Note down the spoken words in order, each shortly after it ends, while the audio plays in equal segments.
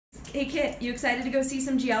Hey Kit, you excited to go see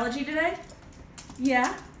some geology today?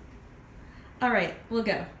 Yeah? Alright, we'll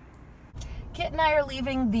go. Kit and I are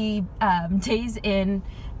leaving the days in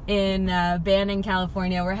Banning,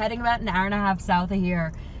 California. We're heading about an hour and a half south of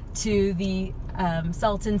here to the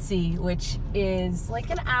Salton Sea, which is like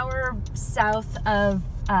an hour south of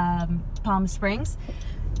Palm Springs.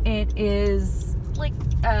 It is like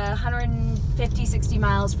 150-60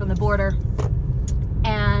 miles from the border,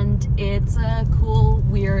 and it's a cool,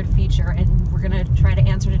 weird feature, and we're gonna try to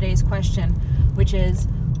answer today's question, which is,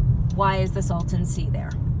 why is the Salton Sea there?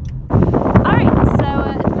 Alright,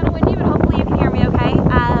 so it's kind of windy, but hopefully you can hear me okay.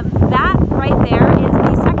 That right there is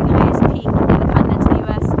the second highest peak in the continental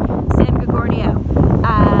U.S., San Gorgonio.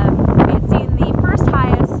 We had seen the first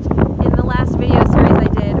highest in the last video series I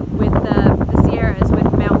did with the Sierras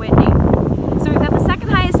with Mount Whitney. So we've got the second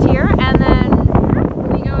highest here, and then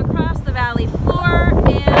we go across the valley floor, and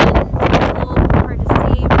it's a little hard to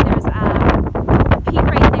see, but there's a peak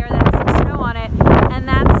right there that has some snow on it, and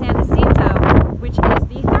that's San Jacinto, which is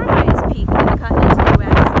the third highest peak in the continental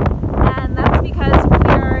U.S. And that's because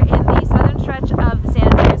we're in the southern stretch of the San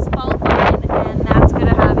Andreas fault line, and that's going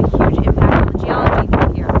to have a huge impact on the geology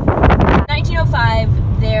through here. In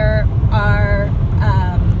 1905, there are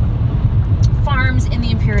farms in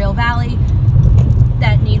the Imperial Valley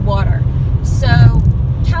that need water. So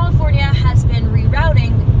California has been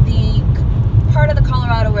rerouting the part of the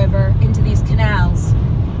Colorado River into these canals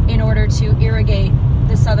in order to irrigate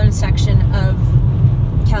the southern section of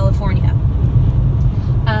California.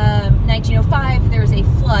 1905, there's a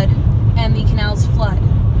flood, and the canals flood.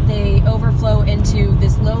 They overflow into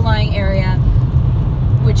this low-lying area,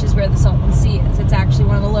 which is where the Salton Sea is. It's actually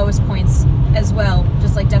one of the lowest points as well.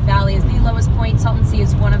 Just like Death Valley is the lowest point, Salton Sea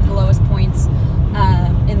is one of the lowest points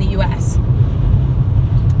in the U.S.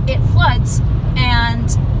 It floods, and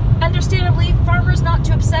understandably, farmers not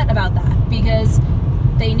too upset about that because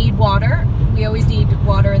they need water. We always need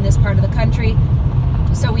water in this part of the country,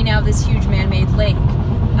 so we now have this huge man-made lake.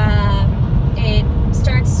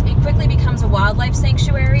 It quickly becomes a wildlife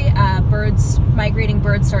sanctuary. Migrating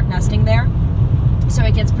birds start nesting there, so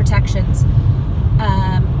it gets protections.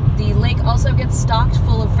 The lake also gets stocked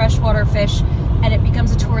full of freshwater fish, and it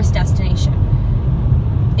becomes a tourist destination.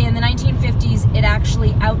 In the 1950s, it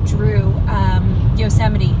actually outdrew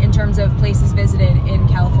Yosemite in terms of places visited in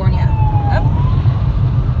California.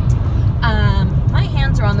 My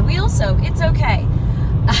hands are on the wheel, so it's okay.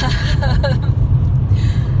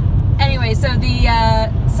 Anyway, so the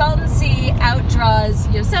Salton Sea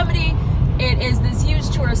outdraws Yosemite. It is this huge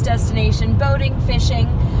tourist destination, boating, fishing.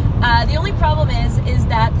 The only problem is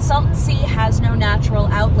that the Salton Sea has no natural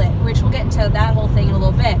outlet, which we'll get into that whole thing in a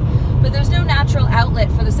little bit. But there's no natural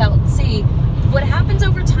outlet for the Salton Sea. What happens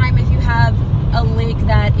over time if you have a lake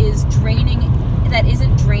that isn't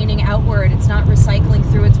draining outward, it's not recycling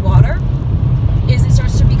through its water, is it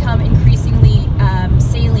starts to become increasingly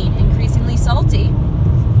saline, increasingly salty,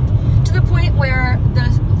 to the point where the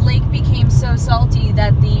lake became so salty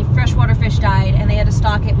that the freshwater fish died, and they had to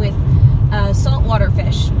stock it with saltwater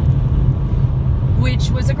fish, which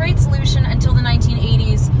was a great solution until the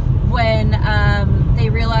 1980s, when they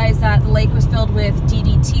realized that the lake was filled with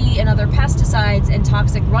DDT and other pesticides and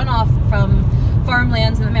toxic runoff from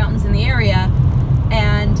farmlands in the mountains in the area,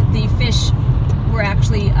 and the fish were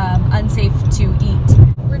actually unsafe to eat.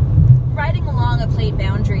 We're riding along a plate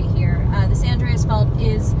boundary here. The San Andreas Fault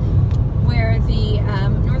is where the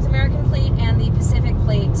North American plate and the Pacific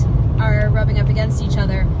plate are rubbing up against each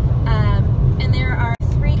other. And there are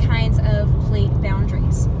three kinds of plate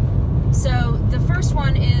boundaries. So the first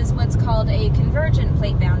one is what's called a convergent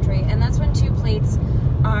plate boundary, and that's when two plates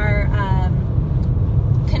are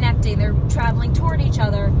connecting, they're traveling toward eeach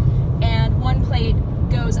other, and one plate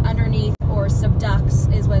goes underneath, or subducts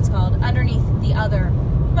is what it's called, underneath the other.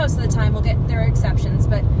 Most of the time, there are exceptions,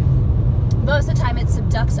 but most of the time it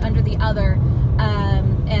subducts under the other,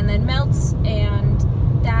 and then melts, and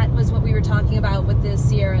that was what we were talking about with the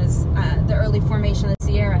Sierras, the early formation of the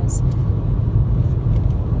Sierras.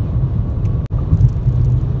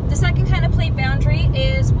 The second kind of plate boundary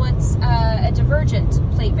is what's a divergent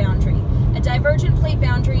plate boundary. A divergent plate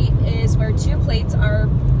boundary is where two plates are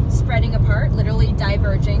spreading apart, literally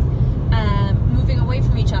diverging, moving away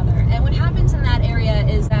from each other. And what happens in that area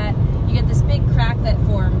is that you get this big crack that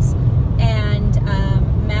forms, and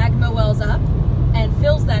magma wells up and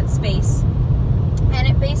fills that space, and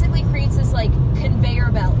it basically creates this like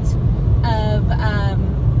conveyor belt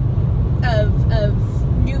of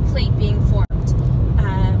new plate being formed,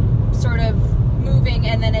 sort of moving,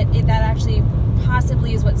 and then that actually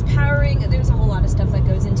possibly is what's powering. There's a whole lot of stuff that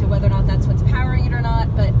goes into whether or not that's what's powering it or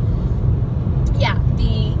not, but yeah,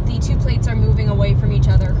 the two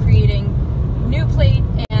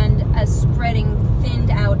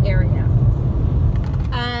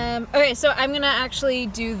Okay, so I'm gonna actually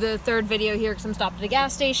do the third video here because I'm stopped at a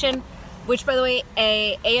gas station, which, by the way,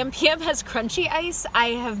 AM/PM has crunchy ice. I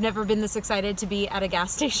have never been this excited to be at a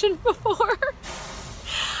gas station before.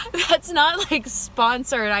 That's not like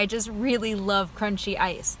sponsored, I just really love crunchy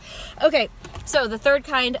ice. Okay, so the third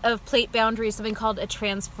kind of plate boundary is something called a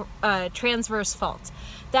transverse fault.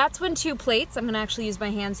 That's when two plates, I'm gonna actually use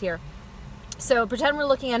my hands here. So pretend we're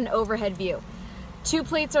looking at an overhead view. Two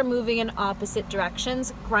plates are moving in opposite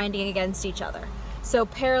directions, grinding against each other. So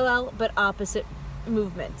parallel but opposite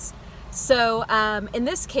movements. So in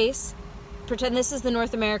this case, pretend this is the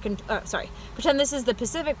pretend this is the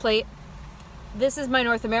Pacific plate. This is my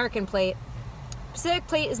North American plate. Pacific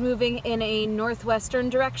plate is moving in a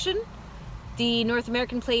northwestern direction. The North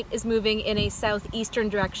American plate is moving in a southeastern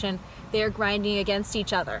direction. They are grinding against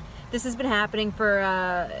each other. This has been happening for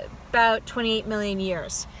about 28 million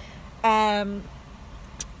years.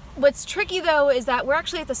 What's tricky though is that we're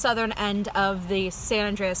actually at the southern end of the San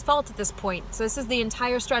Andreas Fault at this point. So this is the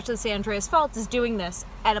entire stretch of the San Andreas Fault is doing this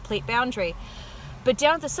at a plate boundary. But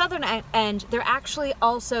down at the southern end, they're actually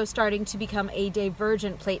also starting to become a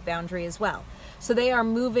divergent plate boundary as well. So they are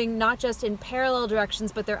moving not just in parallel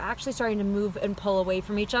directions, but they're actually starting to move and pull away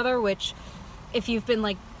from each other, which if you've been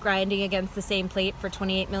like grinding against the same plate for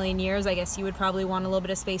 28 million years, I guess you would probably want a little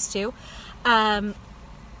bit of space too.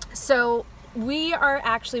 So we are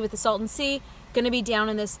actually with the Salton Sea going to be down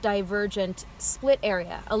in this divergent split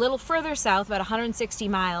area. A little further south, about 160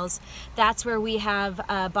 miles, that's where we have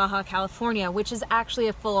Baja California, which is actually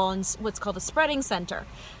a full-on what's called a spreading center.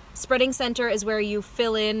 Spreading center is where you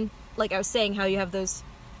fill in, like I was saying, how you have those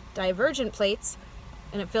divergent plates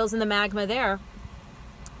and it fills in the magma there.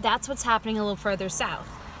 That's what's happening a little further south.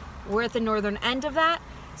 We're at the northern end of that,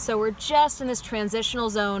 so we're just in this transitional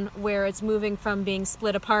zone where it's moving from being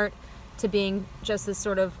split apart to being just this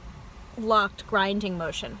sort of locked grinding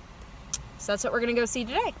motion. So that's what we're gonna go see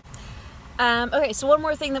today. Okay, so one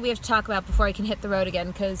more thing that we have to talk about before I can hit the road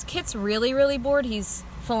again, because Kit's really bored. He's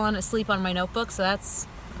full on asleep on my notebook, so that's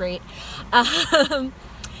great.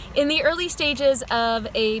 In the early stages of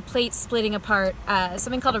a plate splitting apart,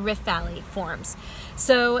 something called a rift valley forms.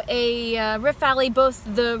 So a rift valley, both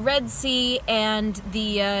the Red Sea and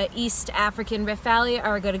the East African Rift Valley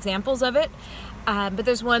are good examples of it. But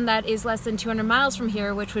there's one that is less than 200 miles from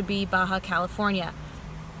here, which would be Baja California.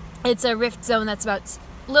 It's a rift zone that's about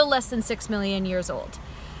a little less than 6 million years old.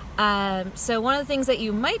 So one of the things that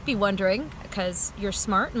you might be wondering, because you're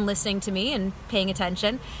smart and listening to me and paying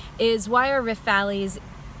attention, is why are rift valleys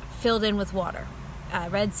filled in with water?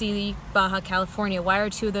 Red Sea, Baja California, why are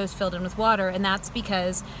two of those filled in with water? And that's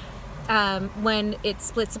because when it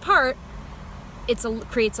splits apart,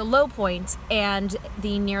 creates a low point and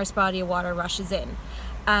the nearest body of water rushes in.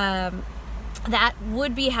 That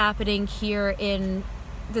would be happening here in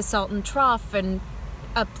the Salton Trough and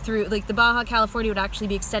up through, like the Baja California would actually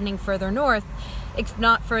be extending further north, if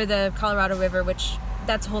not for the Colorado River, which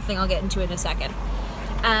that's a whole thing I'll get into in a second.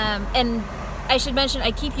 And I should mention,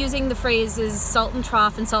 I keep using the phrases Salton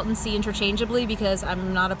Trough and Salton Sea interchangeably because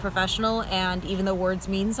I'm not a professional, and even though words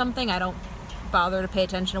mean something, I don't bother to pay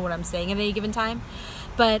attention to what I'm saying at any given time.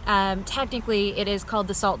 But technically it is called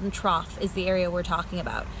the Salton Trough is the area we're talking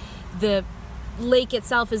about. The lake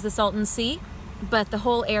itself is the Salton Sea, but the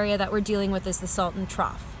whole area that we're dealing with is the Salton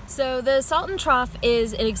Trough. So the Salton Trough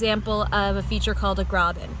is an example of a feature called a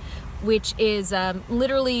Graben, which is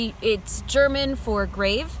literally, it's German for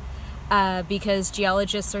grave, because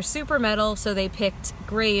geologists are super metal, so they picked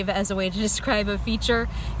grave as a way to describe a feature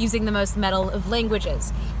using the most metal of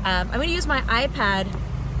languages. I'm going to use my iPad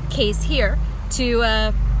case here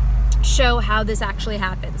to show how this actually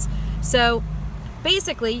happens. So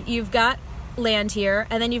basically you've got land here,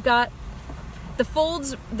 and then you've got the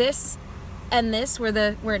folds, this and this, where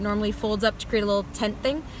it normally folds up to create a little tent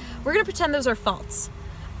thing. We're going to pretend those are faults.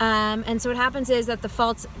 And so what happens is that the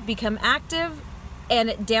faults become active and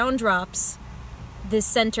it down drops this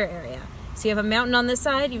center area. So you have a mountain on this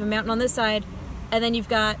side, you have a mountain on this side, and then you've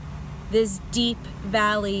got this deep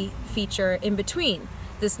valley feature in between,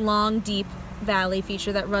 this long, deep valley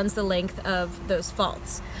feature that runs the length of those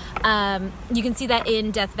faults. You can see that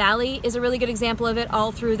in Death Valley is a really good example of it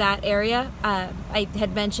all through that area. I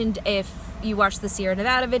had mentioned, if you watched the Sierra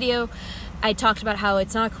Nevada video, I talked about how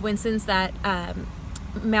it's not a coincidence that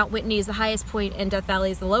Mount Whitney is the highest point and Death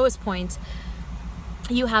Valley is the lowest point.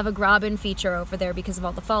 You have a Graben feature over there because of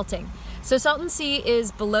all the faulting. So Salton Sea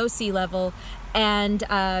is below sea level, and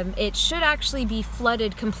it should actually be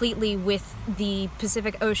flooded completely with the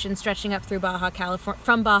Pacific Ocean stretching up through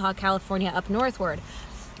from Baja California up northward.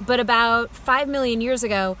 But about 5 million years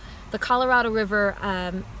ago, the Colorado River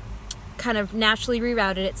kind of naturally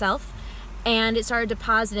rerouted itself, and it started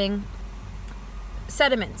depositing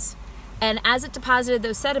sediments. And as it deposited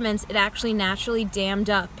those sediments, it actually naturally dammed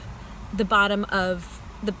up the bottom of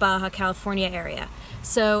the Baja California area.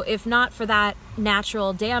 So if not for that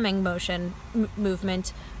natural damming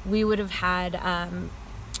movement, we would have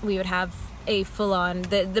a full-on,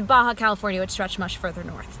 the Baja California would stretch much further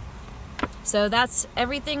north. So that's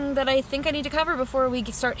everything that I think I need to cover before we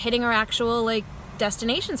start hitting our actual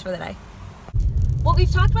destinations for the day. What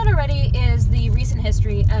we've talked about already is the recent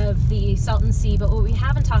history of the Salton Sea, but what we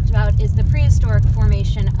haven't talked about is the prehistoric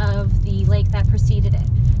formation of the lake that preceded it.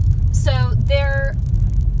 So there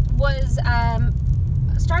was,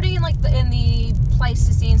 starting in the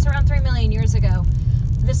Pleistocene, so around 3 million years ago,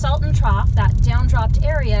 the Salton Trough, that downdropped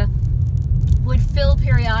area, would fill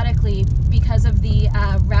periodically because of the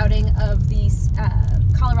routing of the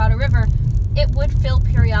Colorado River. It would fill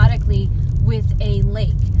periodically with a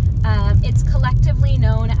lake. It's collectively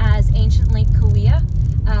known as Ancient Lake Cahuilla.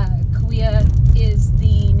 Cahuilla is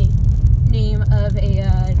the name of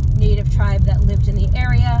a native tribe that lived in the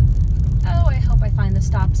area. Oh, I hope I find the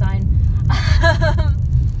stop sign. I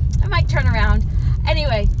might turn around.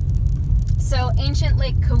 Anyway, so Ancient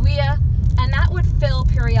Lake Cahuilla, and that would fill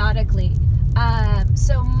periodically.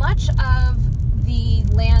 So much of the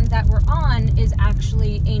land that we're on is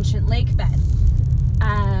actually ancient lake bed.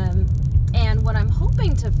 And what I'm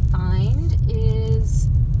hoping to find is,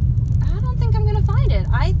 I don't think I'm gonna find it.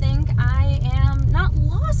 I think I am not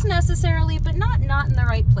lost necessarily, but not in the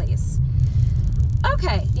right place.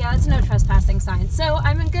 Okay, yeah, it's no trespassing sign. So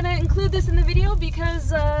I'm gonna include this in the video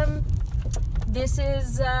because this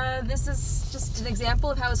is just an example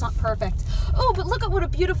of how it's not perfect. Oh, but look at what a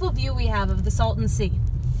beautiful view we have of the Salton Sea.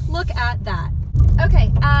 Look at that. Okay,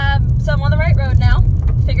 so I'm on the right road now.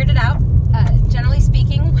 Figured it out. Generally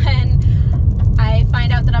speaking, when I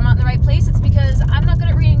find out that I'm not in the right place, it's because I'm not good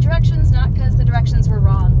at reading directions, not because the directions were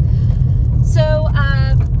wrong. So,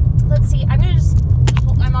 let's see, I'm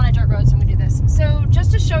on a dirt road, so I'm gonna do this. So,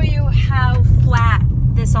 just to show you how flat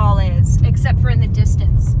this all is, except for in the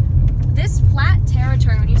distance. This flat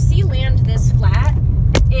territory, when you see land this flat,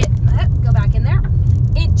 go back in there,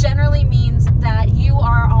 it generally means that you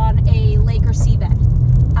are on a lake or seabed,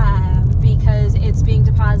 because it's being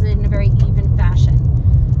deposited in a very even fashion.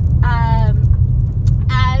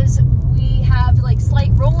 As we have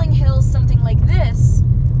slight rolling hills, something like this,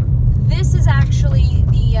 this is actually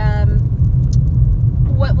the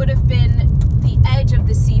what would have been the edge of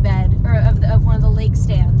the seabed, or of one of the lake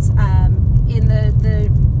stands. In the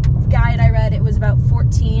guide I read, it was about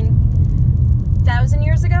 14,000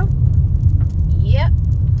 years ago. Yep.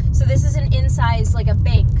 So this is an incised, a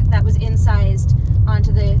bank that was incised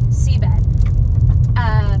onto the seabed.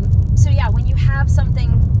 So yeah, when you have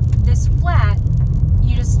something this flat,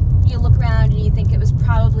 you look around and you think it was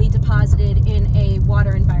probably deposited in a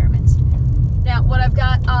water environment. Now, what I've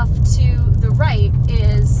got off to the right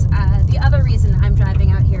is the other reason I'm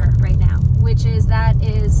driving out here right now, which is don't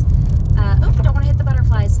want to hit the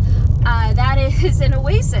butterflies. That is an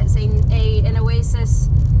oasis, an oasis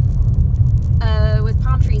with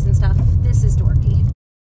palm trees and stuff. This is dorky.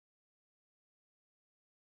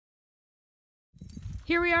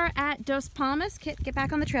 Here we are at Dos Palmas. Kit, get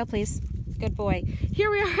back on the trail, please. Good boy. Here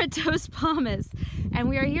we are at Dos Palmas, and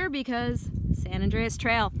we are here because San Andreas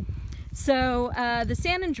Trail. So the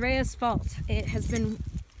San Andreas Fault,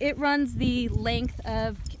 it runs the length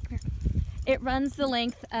of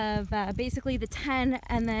basically the 10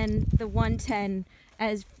 and then the 110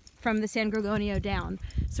 as from the San Gorgonio down.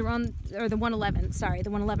 So we're on, or the 111, sorry, the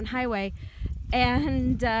 111 highway,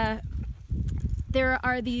 and there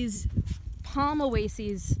are these palm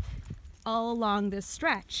oases all along this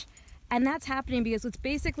stretch, and that's happening because what's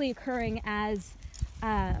basically occurring as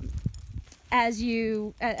the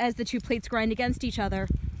two plates grind against each other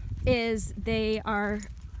is they are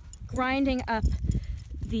grinding up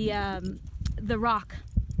the rock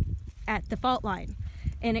at the fault line,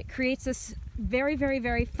 and it creates this very, very,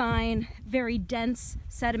 very fine, very dense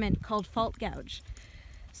sediment called fault gouge.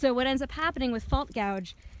 So what ends up happening with fault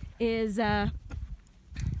gouge is, let's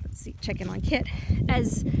see, check in on Kit,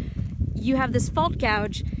 as you have this fault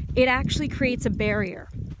gouge, it actually creates a barrier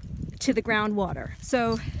to the groundwater.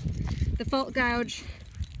 So the fault gouge,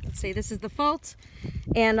 let's say this is the fault,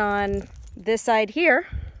 and on this side here,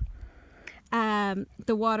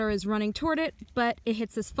 the water is running toward it, but it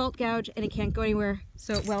hits this fault gouge and it can't go anywhere,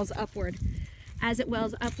 so it wells upward. As it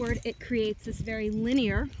wells upward, it creates this very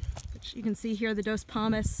linear, which you can see here, the Dos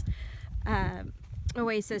Palmas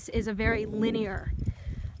oasis is a very linear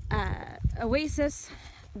oasis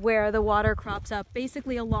where the water crops up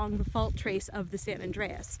basically along the fault trace of the San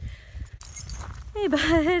Andreas. Hey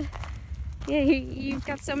bud, Yeah, you've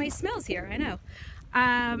got so many smells here, I know.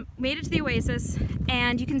 Made it to the oasis,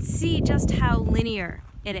 and you can see just how linear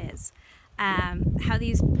it is. How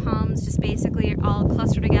these palms just basically all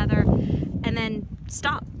cluster together and then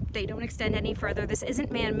stop. They don't extend any further. This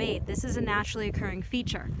isn't man-made. This is a naturally occurring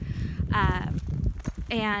feature.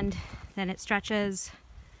 And then it stretches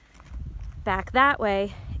back that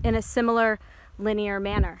way in a similar linear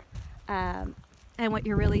manner. And what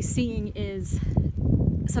you're really seeing is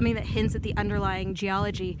something that hints at the underlying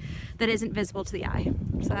geology that isn't visible to the eye.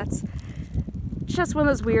 So that's just one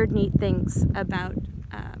of those weird, neat things about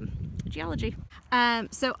geology.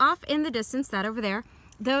 So off in the distance, that over there,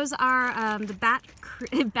 those are the Bat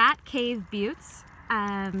Cave Buttes,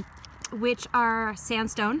 which are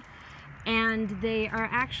sandstone, and they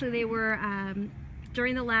were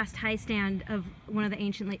during the last high stand of one of the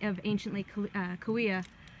ancient Lake Cahuilla.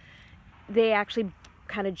 They actually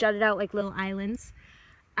kind of jutted out like little islands.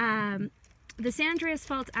 The San Andreas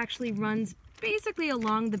Fault actually runs basically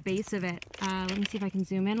along the base of it. Let me see if I can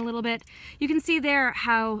zoom in a little bit. You can see there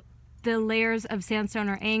how the layers of sandstone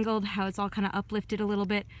are angled, how it's all kind of uplifted a little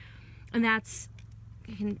bit. And that's,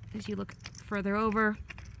 as you look further over,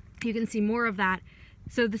 you can see more of that.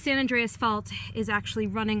 So the San Andreas Fault is actually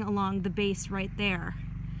running along the base right there.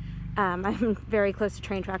 I'm very close to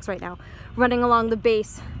train tracks right now, running along the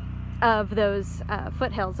base of those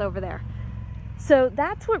foothills over there. So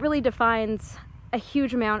that's what really defines a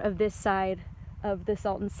huge amount of this side of the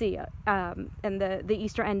Salton Sea and the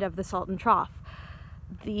eastern end of the Salton Trough.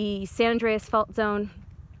 The San Andreas Fault Zone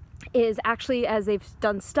is actually, as they've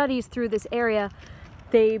done studies through this area,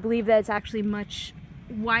 they believe that it's actually much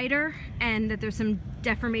wider and that there's some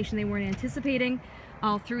deformation they weren't anticipating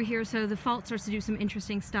all through here. So the fault starts to do some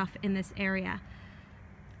interesting stuff in this area.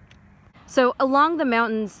 So along the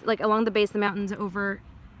mountains, like along the base of the mountains over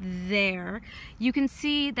there, you can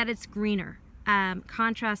see that it's greener.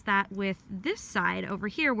 Contrast that with this side over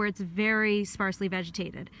here where it's very sparsely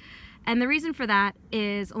vegetated. And the reason for that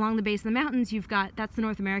is along the base of the mountains, that's the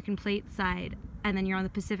North American plate side, and then you're on the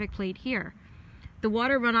Pacific plate here. The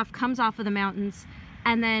water runoff comes off of the mountains,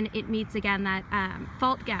 and then it meets again that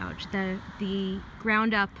fault gouge, the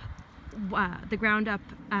ground up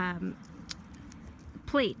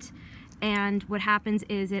plate. And what happens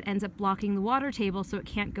is it ends up blocking the water table so it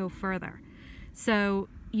can't go further. So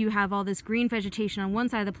you have all this green vegetation on one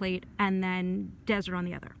side of the plate and then desert on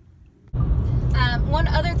the other. One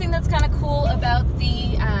other thing that's kind of cool about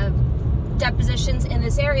the depositions in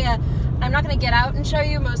this area, I'm not going to get out and show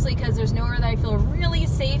you, mostly because there's nowhere that I feel really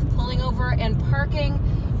safe pulling over and parking,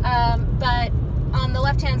 but on the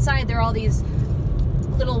left-hand side there are all these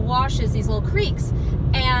little washes, these little creeks,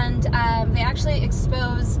 and they actually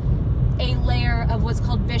expose a layer of what's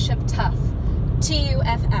called Bishop Tuff,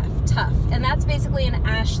 T-U-F-F, tuff, and that's basically an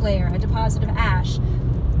ash layer, a deposit of ash.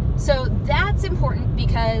 So that's important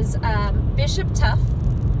because Bishop Tuff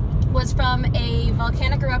was from a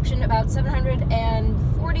volcanic eruption about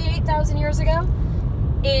 748,000 years ago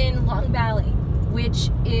in Long Valley,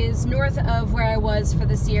 which is north of where I was for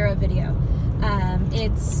the Sierra video.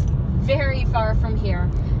 It's very far from here,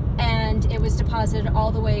 and it was deposited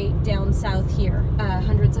all the way down south here,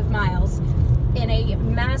 hundreds of miles, in a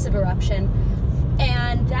massive eruption.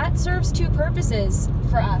 And that serves two purposes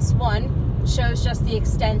for us. One, shows just the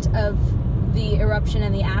extent of the eruption,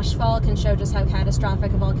 and the ashfall can show just how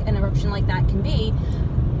catastrophic an eruption like that can be.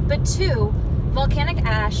 But two, volcanic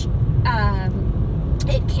ash,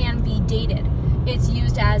 it can be dated. It's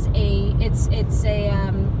used as it's a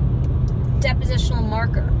depositional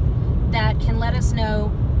marker that can let us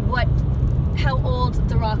know how old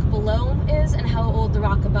the rock below is and how old the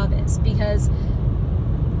rock above is, because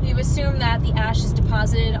you assume that the ash is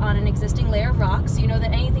deposited on an existing layer of rock, so you know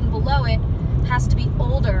that anything below it has to be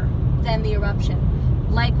older than the eruption.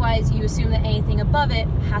 Likewise, you assume that anything above it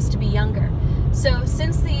has to be younger. So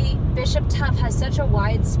since the Bishop Tuff has such a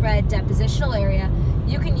widespread depositional area,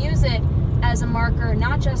 you can use it as a marker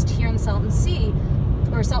not just here in the Salton Sea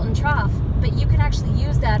or Salton Trough, but you can actually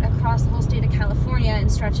use that across the whole state of California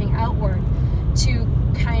and stretching outward to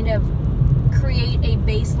kind of create a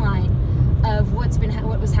baseline of what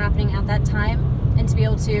was happening at that time, and to be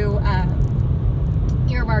able to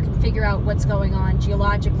earmark and figure out what's going on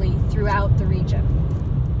geologically throughout the region.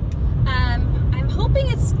 I'm hoping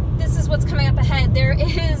this is what's coming up ahead. There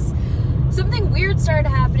is something weird started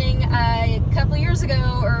happening a couple years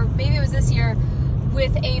ago, or maybe it was this year,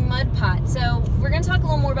 with a mud pot. So we're going to talk a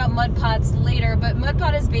little more about mud pots later, but mud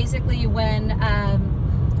pot is basically when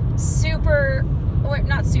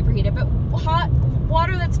not superheated, but hot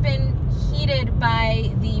water that's been heated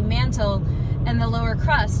by the mantle and the lower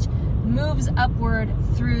crust moves upward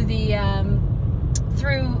through the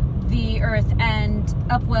earth and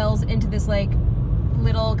upwells into this like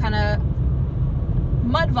little kind of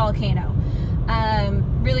mud volcano.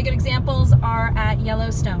 Really good examples are at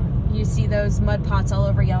Yellowstone. You see those mud pots all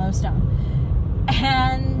over Yellowstone.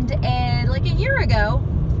 And like a year ago,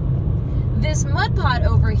 this mud pot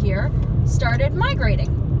over here started migrating,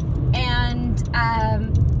 and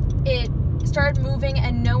it started moving,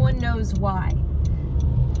 and no one knows why.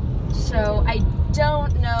 So I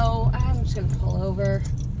don't know. I'm just gonna pull over.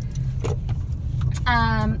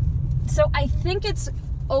 So I think it's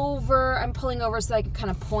over. I'm pulling over so I can kind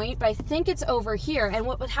of point, but I think it's over here. And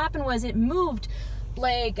what happened was it moved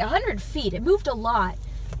like 100 feet. It moved a lot.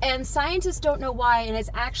 And scientists don't know why, and it's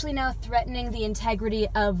actually now threatening the integrity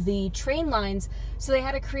of the train lines. So they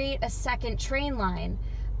had to create a second train line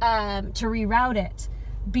to reroute it,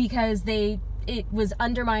 because it was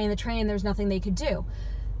undermining the train. There's nothing they could do.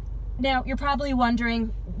 Now, you're probably wondering,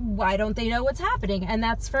 why don't they know what's happening? And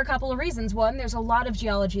that's for a couple of reasons. One, there's a lot of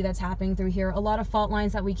geology that's happening through here, a lot of fault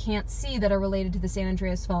lines that we can't see that are related to the San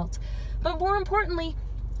Andreas Fault. But more importantly,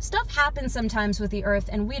 stuff happens sometimes with the Earth,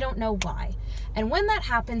 and we don't know why. And when that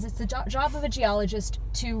happens, it's the job of a geologist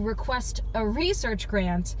to request a research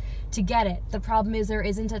grant to get it. The problem is there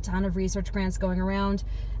isn't a ton of research grants going around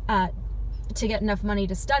to get enough money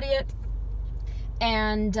to study it.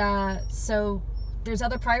 And so there's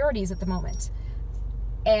other priorities at the moment.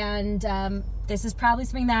 And this is probably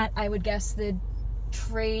something that I would guess the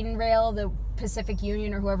train rail, the Pacific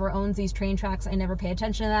Union, or whoever owns these train tracks, I never pay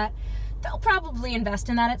attention to that. They'll probably invest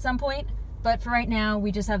in that at some point, but for right now,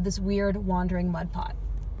 we just have this weird wandering mud pot.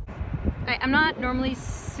 I'm not normally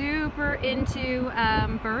super into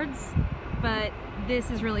birds, but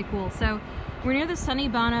this is really cool. So we're near the Sunny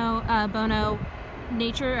Bono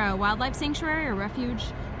Nature Wildlife Sanctuary, or Refuge,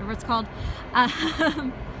 whatever it's called,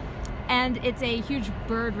 and it's a huge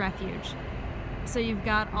bird refuge. So you've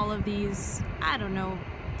got all of these, I don't know,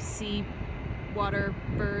 sea water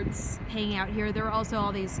birds hanging out here. There are also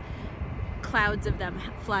all these clouds of them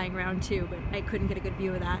flying around too, but I couldn't get a good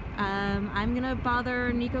view of that. I'm gonna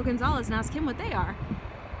bother Nico Gonzalez and ask him what they are.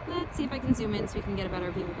 Let's see if I can zoom in so we can get a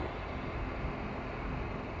better view of it.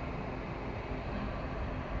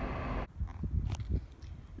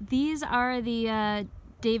 These are the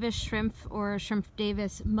Davis Shrimp, or Shrimp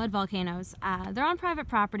Davis mud volcanoes. They're on private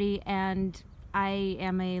property, and I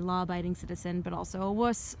am a law-abiding citizen, but also a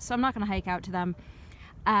wuss, so I'm not gonna hike out to them.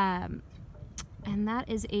 And that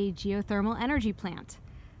is a geothermal energy plant.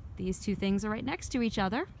 These two things are right next to each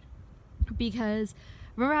other, because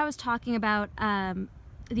remember I was talking about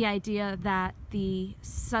the idea that the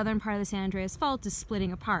southern part of the San Andreas Fault is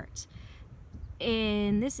splitting apart.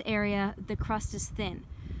 In this area, the crust is thin,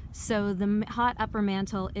 so the hot upper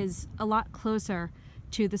mantle is a lot closer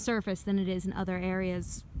to the surface than it is in other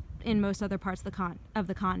areas, in most other parts of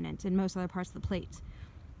the continent, in most other parts of the plate.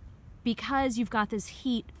 Because you've got this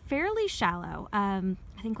heat fairly shallow, I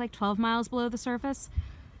think like 12 miles below the surface,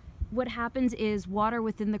 what happens is water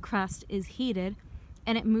within the crust is heated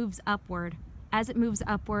and it moves upward. As it moves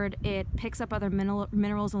upward, it picks up other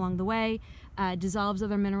minerals along the way, dissolves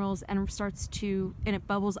other minerals, and it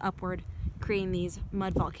bubbles upward, creating these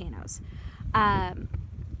mud volcanoes.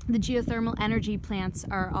 The geothermal energy plants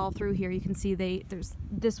are all through here. You can see there's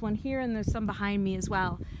this one here, and there's some behind me as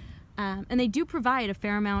well. And they do provide a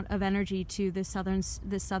fair amount of energy to this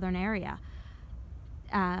southern area.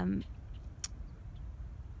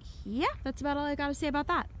 Yeah, that's about all I got to say about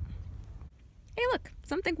that. Hey, look,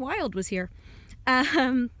 something wild was here. All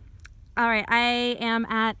right, I am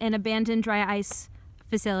at an abandoned dry ice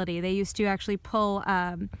facility. They used to actually pull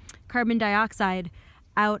carbon dioxide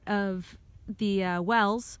out of the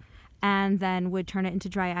wells and then would turn it into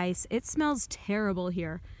dry ice. It smells terrible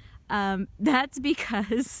here. That's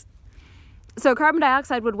because, so carbon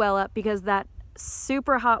dioxide would well up because that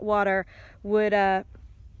super hot water would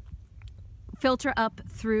filter up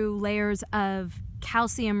through layers of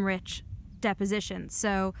calcium-rich deposition.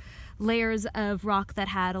 So layers of rock that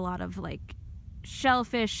had a lot of like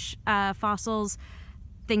shellfish fossils,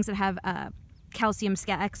 things that have calcium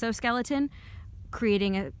exoskeleton,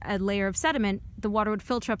 creating a layer of sediment. The water would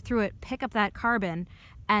filter up through it, pick up that carbon,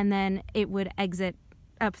 and then it would exit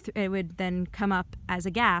up. It would then come up as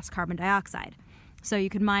a gas, carbon dioxide. So you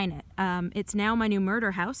could mine it. It's now my new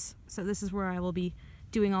murder house. So this is where I will be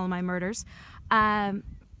doing all of my murders. And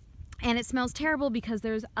it smells terrible because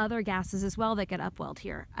there's other gases as well that get upwelled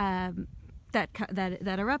here,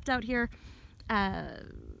 that erupt out here,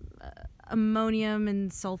 ammonium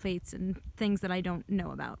and sulfates and things that I don't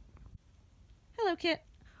know about. Hello, Kit.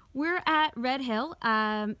 We're at Red Hill.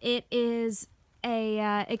 It is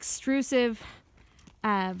a extrusive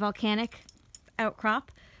volcanic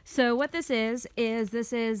outcrop. So what this is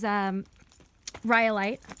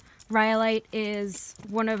rhyolite. Rhyolite is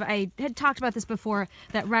one of, I had talked about this before,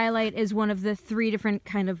 that rhyolite is one of the 3 different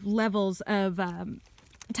kind of levels of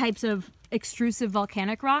types of extrusive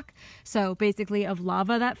volcanic rock. So basically of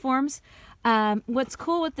lava that forms. What's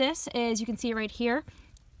cool with this is you can see it right here,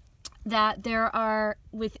 that there are,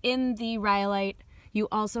 within the rhyolite, you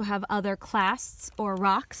also have other clasts or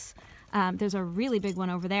rocks. There's a really big one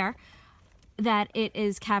over there that it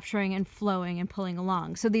is capturing and flowing and pulling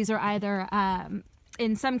along. So these are either,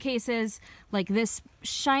 in some cases, like this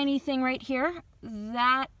shiny thing right here,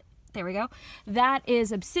 there we go, that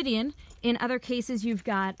is obsidian. In other cases, you've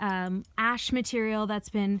got ash material that's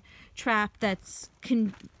been trapped, that's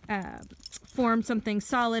formed something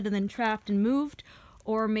solid and then trapped and moved,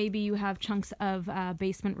 or maybe you have chunks of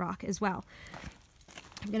basement rock as well.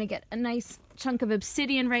 I'm gonna get a nice chunk of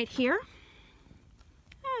obsidian right here.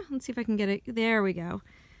 Let's see if I can get it. There we go.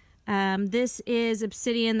 This is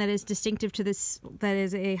obsidian that is distinctive to this, that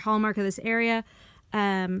is a hallmark of this area.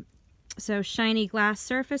 So shiny glass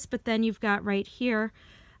surface, but then you've got right here,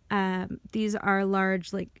 these are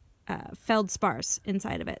large like feldspars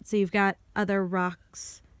inside of it. So you've got other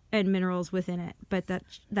rocks and minerals within it, but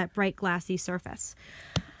that bright glassy surface.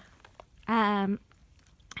 And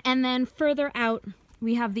then further out,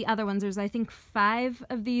 we have the other ones. There's, I think, 5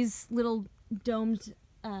 of these little domed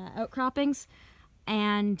outcroppings,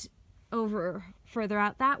 and over further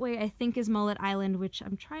out that way, I think, is Mullet Island, which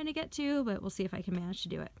I'm trying to get to, but we'll see if I can manage to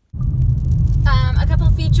do it. A couple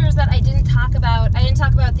of features that I didn't talk about. I didn't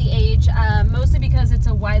talk about the age, mostly because it's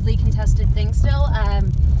a widely contested thing still.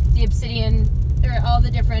 The obsidian, or all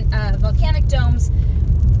the different volcanic domes,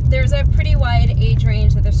 there's a pretty wide age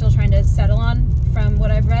range that they're still trying to settle on, from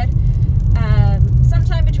what I've read.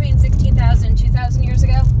 Sometime between 16,000 and 2,000 years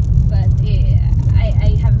ago, but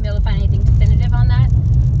I haven't been able to find anything definitive on that.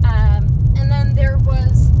 And then there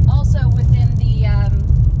was also within the,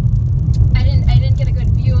 I didn't get a good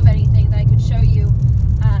view of anything that I could show you,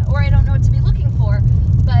 or I don't know what to be looking for,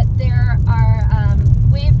 but there are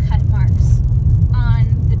wave cut marks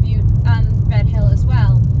on the on Red Hill as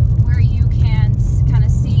well, where you can kind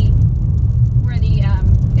of see where the,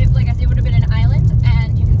 like I said, it would have been an island,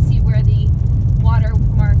 and you can see where the water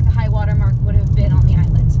mark, the high water mark, would have been on the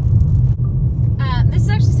island. This is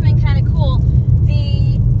actually something kind of cool.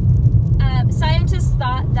 The scientists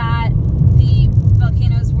thought that the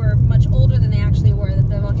volcanoes were much older than they actually were, that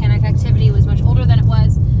the volcanic activity was much older than it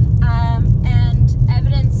was, and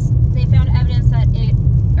they found evidence that it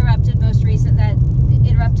erupted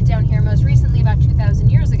down here most recently about 2,000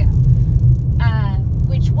 years ago,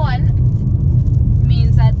 which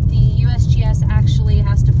means that the USGS actually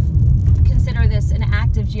has to consider this an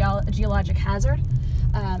active geologic hazard.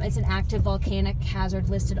 It's an active volcanic hazard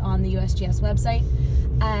listed on the USGS website.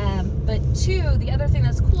 But 2, the other thing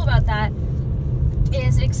that's cool about that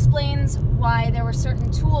is it explains why there were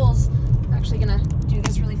certain tools. I'm actually gonna do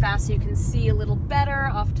this really fast so you can see a little better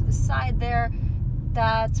off to the side there.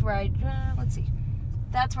 That's where let's see.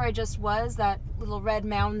 That's where I just was, that little red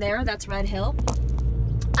mound there, that's Red Hill.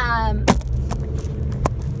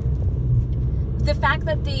 The fact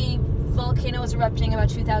that the volcano was erupting about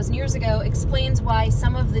 2,000 years ago explains why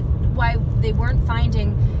why they weren't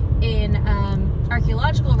finding in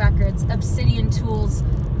archaeological records obsidian tools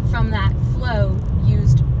from that flow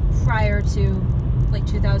used prior to like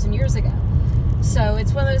 2,000 years ago. So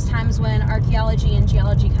it's one of those times when archaeology and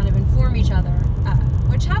geology kind of inform each other,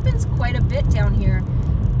 which happens quite a bit down here.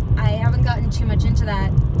 I haven't gotten too much into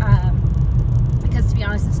that because, to be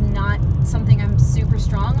honest, it's not something I'm super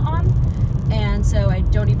strong on, and so I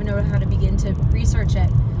don't even know how to begin to research it.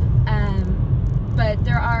 But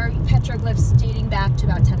there are petroglyphs dating back to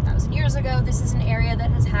about 10,000 years ago. This is an area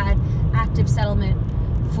that has had active settlement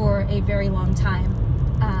for a very long time,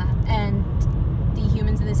 and the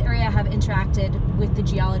humans in this area have interacted with the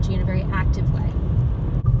geology in a very active way.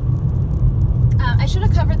 I should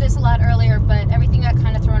have covered this a lot earlier, but everything got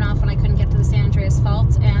kind of thrown off when I couldn't get to the San Andreas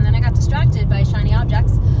Fault, and then I got distracted by shiny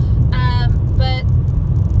objects. But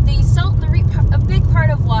the Salton, a big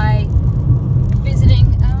part of why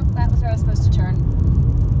visiting, that was where I was supposed to turn.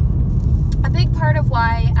 A big part of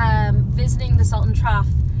why visiting the Salton Trough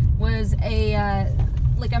was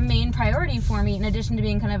like a main priority for me, in addition to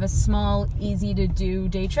being kind of a small, easy to do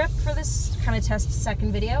day trip for this kind of test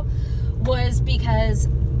second video, was because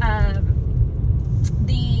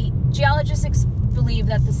the geologists believe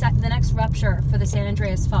that the next rupture for the San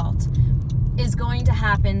Andreas Fault is going to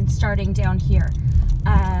happen starting down here,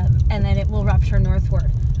 and then it will rupture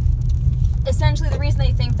northward. Essentially, the reason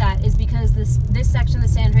they think that is because this section of the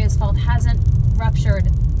San Andreas Fault hasn't ruptured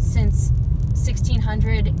since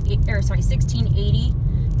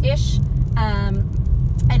 1680-ish,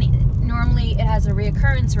 and normally it has a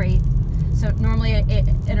reoccurrence rate. So normally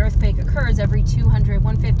an earthquake occurs every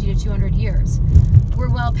 150 to 200 years. We're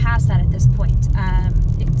well past that at this point.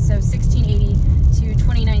 So 1680 to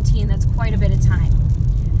 2019, that's quite a bit of time.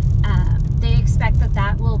 They expect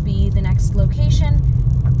that will be the next location.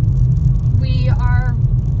 We are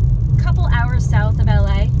a couple hours south of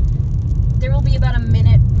LA. There will be about a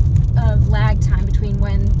minute of lag time between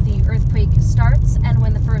when the earthquake starts and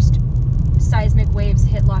when the first seismic waves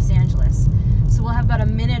hit Los Angeles. So we'll have about a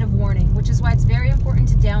minute of warning, which is why it's very important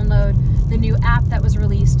to download the new app that was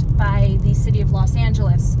released by the city of Los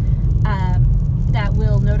Angeles that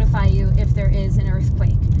will notify you if there is an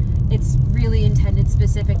earthquake. It's really intended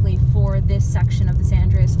specifically for this section of the San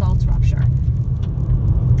Andreas Fault's rupture.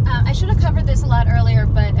 I should have covered this a lot earlier,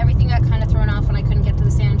 but everything got kind of thrown off when I couldn't get to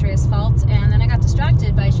the San Andreas Fault, and then I got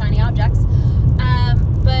distracted by shiny objects.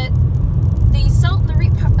 But the Salton,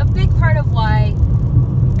 a big part of why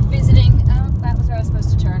visiting, that was where I was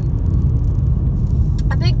supposed to turn.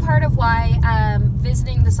 A big part of why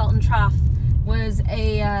visiting the Salton Trough was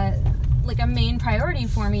a main priority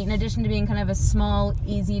for me, in addition to being kind of a small,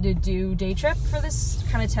 easy to do day trip for this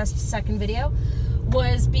kind of test second video,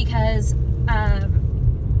 was because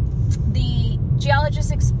the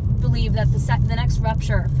geologists believe that the next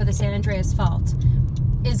rupture for the San Andreas Fault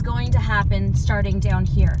is going to happen starting down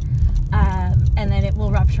here, and then it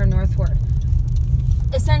will rupture northward.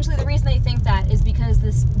 Essentially, the reason they think that is because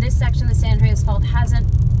this section of the San Andreas Fault hasn't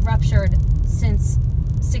ruptured since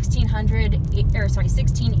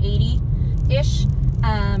 1680-ish,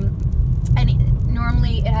 and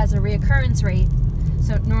normally it has a reoccurrence rate.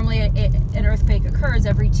 So normally an earthquake occurs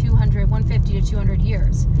every 150 to 200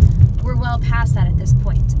 years. We're well past that at this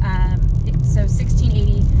point. So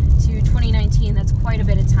 1680 to 2019, that's quite a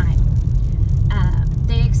bit of time.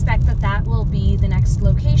 They expect that will be the next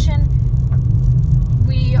location.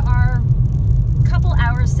 We are a couple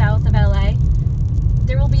hours south of LA.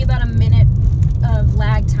 There will be about a minute of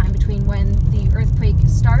lag time between when the earthquake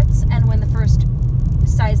starts and when the first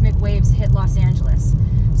seismic waves hit Los Angeles.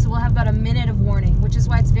 So we'll have about a minute of warning, which is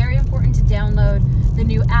why it's very important to download the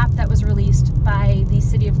new app that was released by the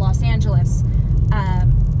city of Los Angeles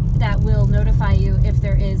that will notify you if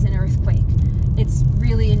there is an earthquake. It's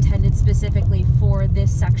really intended specifically for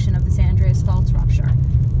this section of the San Andreas Fault's rupture.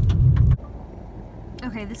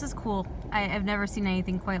 Okay, this is cool. I've never seen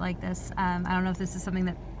anything quite like this. I don't know if this is something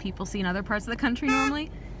that people see in other parts of the country normally.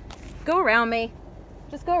 Go around me.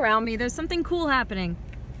 Just go around me. There's something cool happening.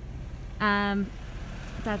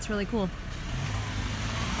 That's really cool.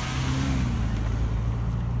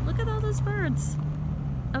 Look at all those birds.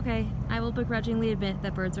 Okay, I will begrudgingly admit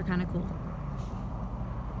that birds are kind of cool.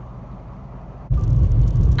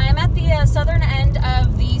 I'm at the southern end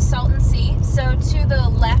of the Salton Sea. So to the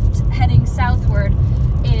left, heading southward,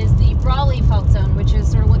 is the Brawley Fault Zone, which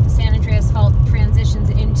is sort of what the San Andreas Fault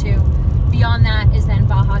transitions into. Beyond that is then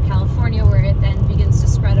Baja California, where it then begins to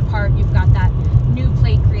spread apart. You've got that new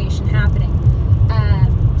plate creation happening.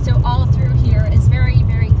 So all through here is very,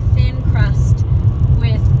 very thin crust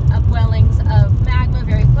with upwellings of magma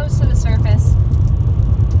very close to the surface,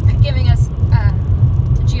 giving us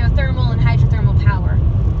geothermal and hydrothermal power.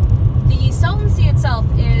 The Salton Sea itself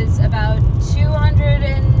is about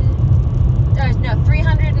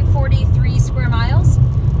 343 square miles.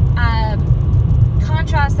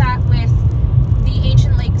 Contrast that with the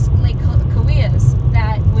ancient Lake Cahuillas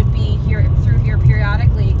that would be through here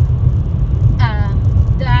periodically.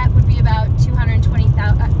 That would be about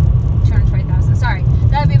 220,000. Sorry,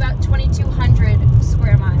 that would be about 2,200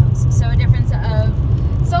 square miles. So a difference of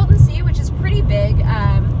Salton Sea, which is pretty big,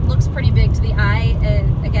 looks pretty big to the eye.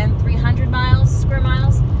 Again, 300 square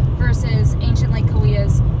miles, versus ancient Lake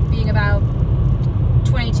Cahuillas being about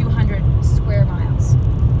 2,200 square miles,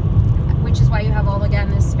 which is why you have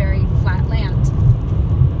this very flat land.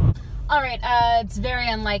 Alright, it's very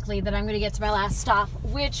unlikely that I'm going to get to my last stop,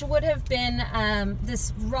 which would have been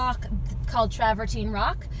this rock called Travertine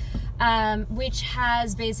Rock, which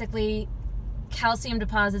has basically calcium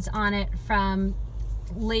deposits on it from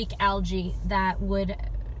lake algae that would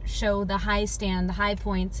show the high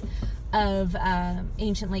points of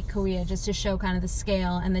ancient Lake Cahuilla, just to show kind of the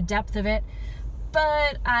scale and the depth of it.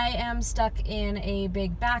 But I am stuck in a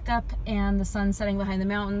big backup and the sun's setting behind the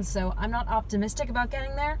mountains, so I'm not optimistic about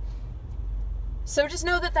getting there. So just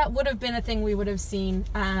know that that would have been a thing we would have seen,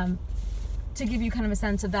 to give you kind of a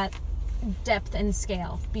sense of that depth and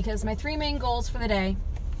scale. Because my three main goals for the day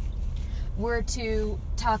were to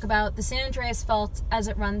talk about the San Andreas Fault as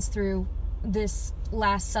it runs through this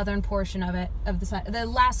last southern portion of it, the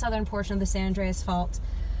last southern portion of the San Andreas Fault,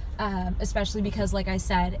 especially because, like I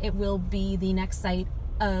said, it will be the next site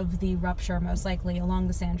of the rupture, most likely, along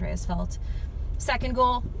the San Andreas Fault. Second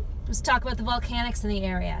goal was to talk about the volcanics in the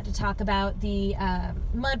area, to talk about the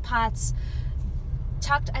mud pots.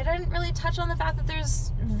 I didn't really touch on the fact that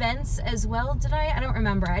there's vents as well, did I? I don't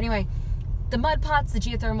remember. Anyway, the mud pots, the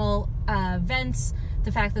geothermal vents,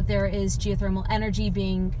 the fact that there is geothermal energy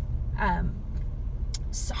being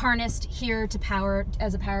harnessed here to power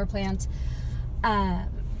as a power plant, and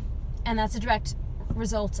that's a direct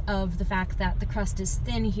result of the fact that the crust is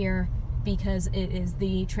thin here because it is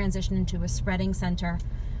the transition into a spreading center.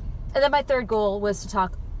 And then my third goal was to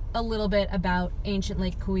talk a little bit about ancient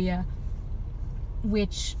Lake Cahuilla,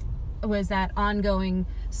 which was that ongoing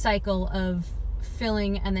cycle of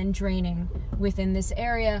filling and then draining within this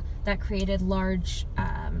area that created large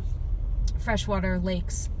freshwater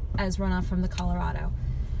lakes as runoff from the Colorado.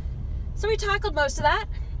 So we tackled most of that,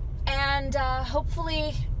 and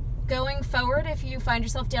hopefully going forward, if you find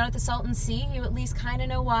yourself down at the Salton Sea, you at least kind of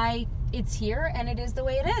know why it's here and it is the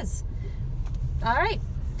way it is. All right,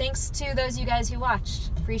 thanks to those of you guys who watched.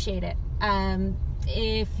 Appreciate it.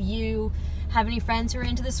 If you have any friends who are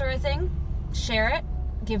into this sort of thing, share it.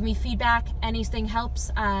 Give me feedback. Anything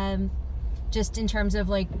helps. Just in terms of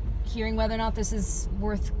like hearing whether or not this is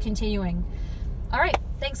worth continuing. All right.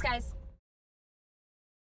 Thanks, guys.